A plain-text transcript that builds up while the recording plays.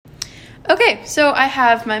Okay, so I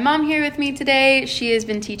have my mom here with me today. She has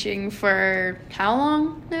been teaching for how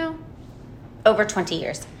long now? Over 20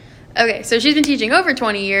 years. Okay, so she's been teaching over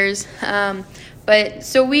 20 years.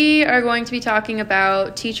 So we are going to be talking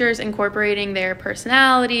about teachers incorporating their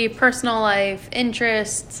personality, personal life,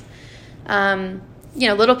 interests,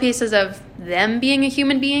 little pieces of them being a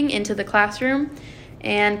human being into the classroom,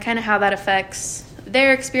 and kind of how that affects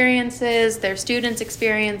their experiences, their students'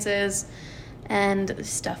 experiences, and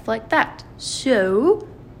stuff like that. So,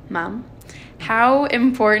 Mom, how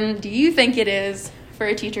important do you think it is for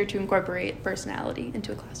a teacher to incorporate personality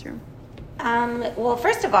into a classroom? Well,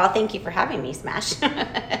 first of all, thank you for having me, Smash. Listen,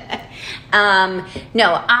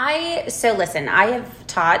 I have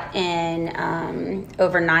taught in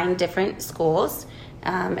over 9 different schools,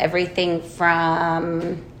 everything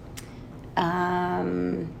from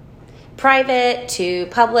private to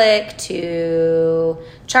public to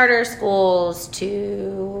charter schools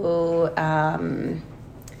to,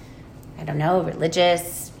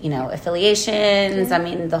 religious, affiliations. I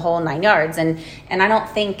mean, the whole 9 yards. And I don't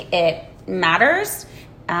think it matters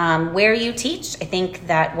where you teach. I think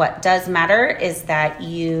that what does matter is that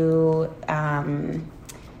you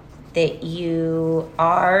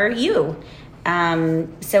are you.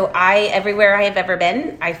 So everywhere I have ever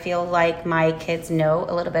been, I feel like my kids know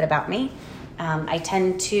a little bit about me. I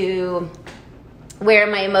tend to wear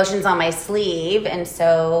my emotions on my sleeve. And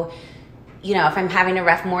so, if I'm having a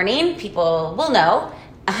rough morning, people will know.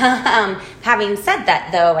 Having said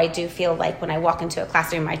that, though, I do feel like when I walk into a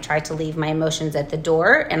classroom, I try to leave my emotions at the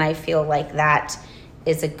door. And I feel like that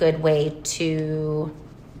is a good way to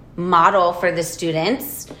model for the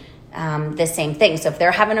students the same thing. So if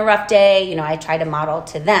they're having a rough day, I try to model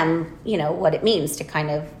to them, what it means to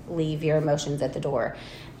kind of leave your emotions at the door.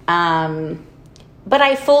 But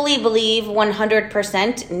I fully believe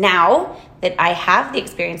 100% now that I have the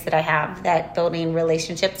experience that I have, that building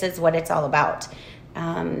relationships is what it's all about.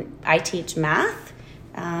 I teach math,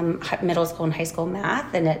 middle school and high school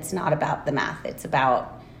math, and it's not about the math. It's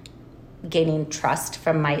about gaining trust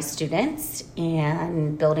from my students,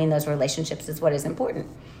 and building those relationships is what is important.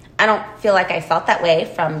 I don't feel like I felt that way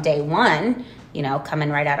from day one,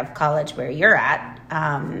 coming right out of college where you're at.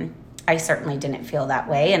 I certainly didn't feel that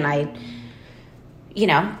way. And I,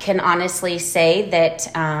 can honestly say that,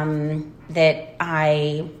 I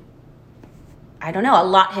don't know, a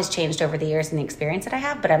lot has changed over the years in the experience that I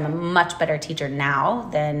have, but I'm a much better teacher now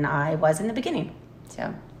than I was in the beginning.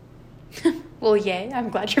 So, well, yay! I'm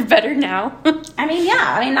glad you're better now. Not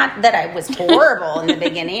that I was horrible in the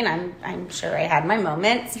beginning. I'm sure I had my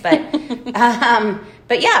moments, but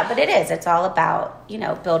it is. It's all about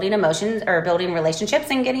building emotions or building relationships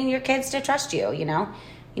and getting your kids to trust you. You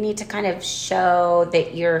need to kind of show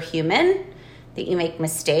that you're human, that you make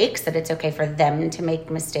mistakes, that it's okay for them to make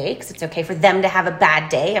mistakes. It's okay for them to have a bad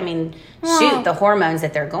day. The hormones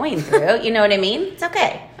that they're going through, you know what I mean? It's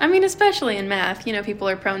okay. Especially in math, people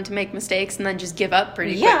are prone to make mistakes and then just give up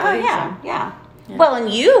pretty quickly. Yeah. Well, and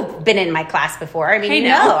you've been in my class before. I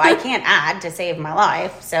can't add to save my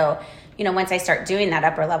life. So, once I start doing that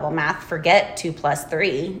upper level math, forget 2 +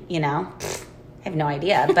 3, I have no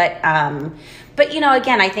idea. But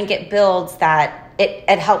again, I think it builds that,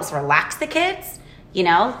 it helps relax the kids,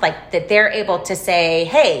 like that they're able to say,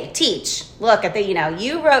 hey, teach, look at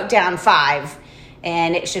you wrote down 5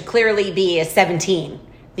 and it should clearly be a 17.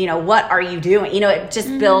 What are you doing? It just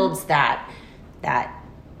builds that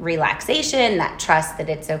relaxation, that trust that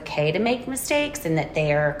it's okay to make mistakes and that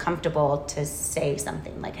they are comfortable to say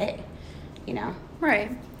something like, hey,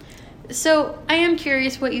 Right. So I am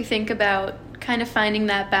curious what you think about kind of finding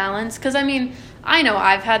that balance. Because, I know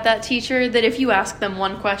I've had that teacher that if you ask them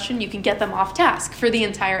one question, you can get them off task for the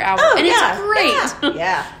entire hour. Oh, and yeah, it's great.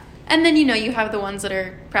 Yeah. And then, you have the ones that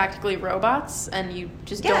are practically robots and you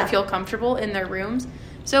just don't feel comfortable in their rooms.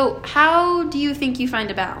 So how do you think you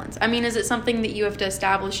find a balance? Is it something that you have to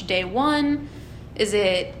establish day one? Is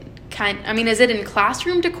it is it in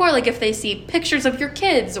classroom decor? Like if they see pictures of your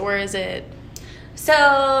kids, or is it?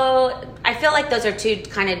 So I feel like those are 2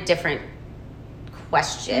 kind of different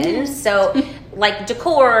questions. So like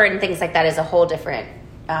decor and things like that is a whole different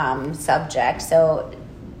subject. So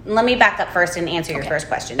let me back up first and answer your first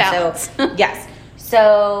question. Balance. So yes.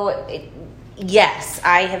 So yes,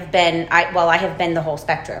 I have been the whole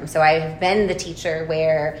spectrum. So I have been the teacher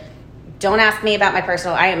where don't ask me about my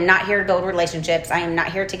personal. I am not here to build relationships. I am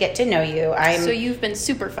not here to get to know you. So you've been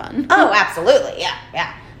super fun. Oh, absolutely.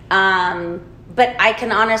 Yeah. But I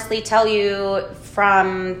can honestly tell you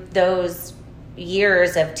from those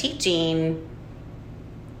years of teaching,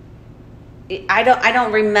 I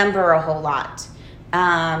don't remember a whole lot.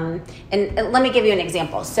 And let me give you an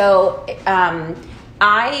example. So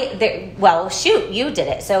you did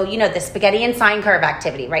it. So, the spaghetti and sine curve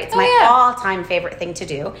activity, right? It's my all-time favorite thing to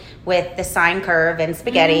do with the sine curve and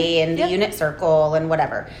spaghetti and the unit circle and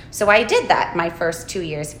whatever. So I did that my first 2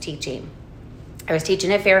 years of teaching. I was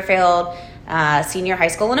teaching at Fairfield Senior High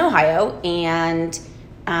School in Ohio, and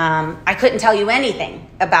I couldn't tell you anything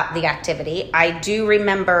about the activity. I do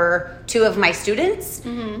remember 2 of my students.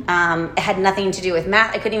 It had nothing to do with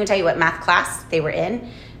math. I couldn't even tell you what math class they were in.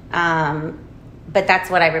 But that's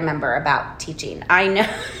what I remember about teaching. I know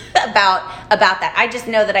about that. I just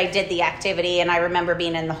know that I did the activity, and I remember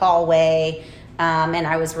being in the hallway, and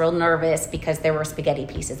I was real nervous because there were spaghetti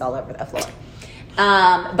pieces all over the floor.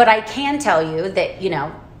 But I can tell you that,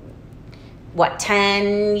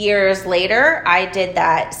 10 years later, I did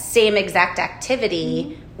that same exact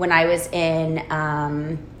activity when I was in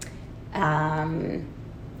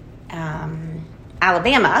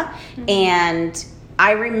Alabama. And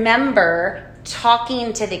I remember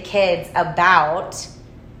talking to the kids about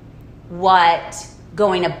what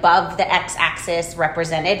going above the x-axis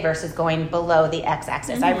represented versus going below the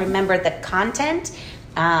x-axis. I remember the content.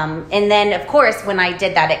 And then, of course, when I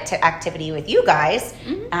did that activity with you guys,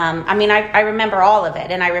 I remember all of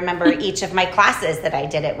it. And I remember each of my classes that I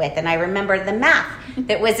did it with. And I remember the math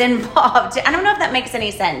that was involved. I don't know if that makes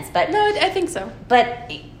any sense. But no, I think so.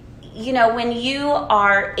 But, when you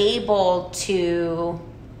are able to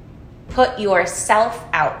put yourself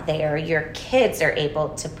out there, your kids are able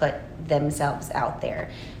to put themselves out there.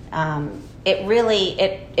 It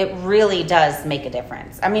really does make a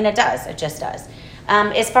difference. It does. It just does.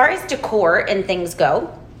 As far as decor and things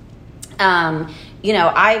go, I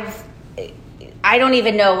don't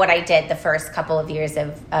even know what I did the first couple of years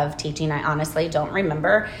of teaching. I honestly don't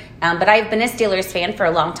remember. But I've been a Steelers fan for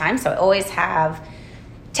a long time, so I always have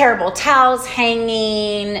terrible towels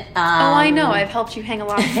hanging. I know. I've helped you hang a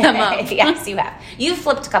lot of them up. Yes, you have. You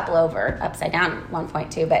flipped a couple over upside down at one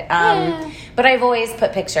point too. But but I've always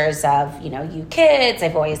put pictures of, you kids.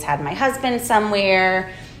 I've always had my husband somewhere.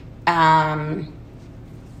 I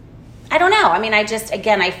don't know.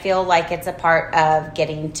 I feel like it's a part of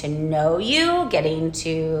getting to know you, getting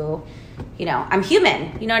to, I'm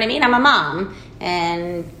human. You know what I mean? I'm a mom,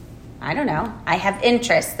 and I don't know. I have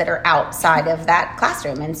interests that are outside of that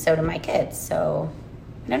classroom, and so do my kids. So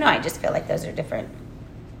I don't know. I just feel like those are different,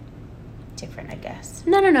 I guess.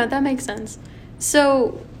 No. That makes sense.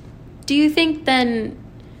 So do you think then,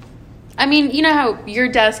 you know how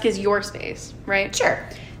your desk is your space, right? Sure.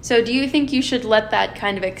 So do you think you should let that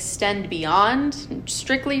kind of extend beyond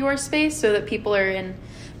strictly your space so that people are in,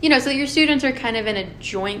 so that your students are kind of in a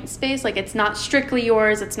joint space? Like it's not strictly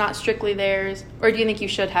yours, it's not strictly theirs? Or do you think you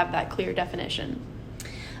should have that clear definition?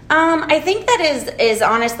 I think that is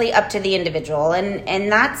honestly up to the individual.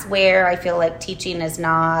 And that's where I feel like teaching is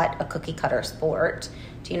not a cookie cutter sport.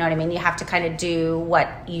 Do you know what I mean? You have to kind of do what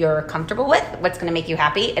you're comfortable with, what's going to make you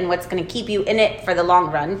happy, and what's going to keep you in it for the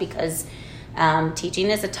long run, because teaching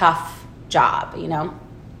is a tough job,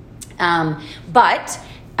 but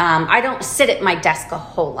I don't sit at my desk a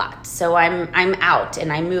whole lot. So I'm out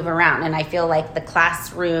and I move around, and I feel like the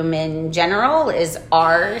classroom in general is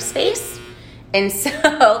our space. And so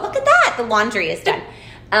look at that, the laundry is done.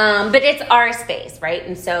 But it's our space, right?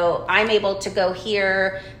 And so I'm able to go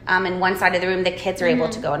here in one side of the room. The kids are able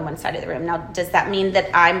to go in one side of the room. Now, does that mean that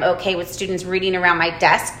I'm okay with students reading around my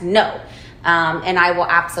desk? No. And I will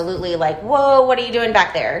absolutely whoa, what are you doing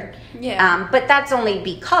back there? Yeah. But that's only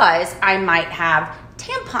because I might have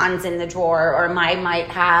tampons in the drawer, or I might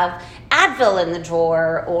have Advil in the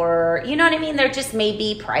drawer, or, you know what I mean? There just may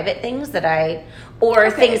be private things that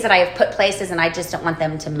things that I have put places and I just don't want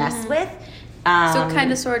them to mess with. So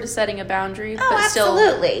kind of sort of setting a boundary, but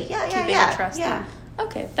absolutely. Still keeping it trusting. Yeah.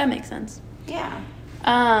 Okay, that makes sense. Yeah.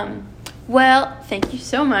 Well, thank you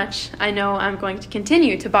so much. I know I'm going to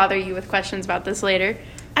continue to bother you with questions about this later.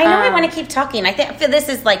 I know I want to keep talking. I feel this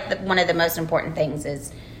is one of the most important things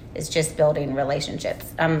is just building relationships.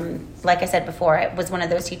 Like I said before, I was one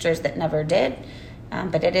of those teachers that never did.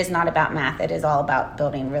 But it is not about math. It is all about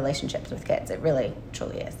building relationships with kids. It really,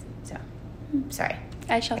 truly is. So, sorry.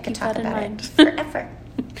 I shall keep that in mind. Forever.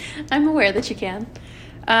 I'm aware that you can.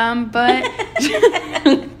 But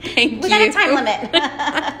thank you. We got a time limit.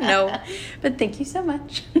 No, but thank you so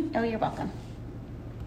much. Oh, you're welcome.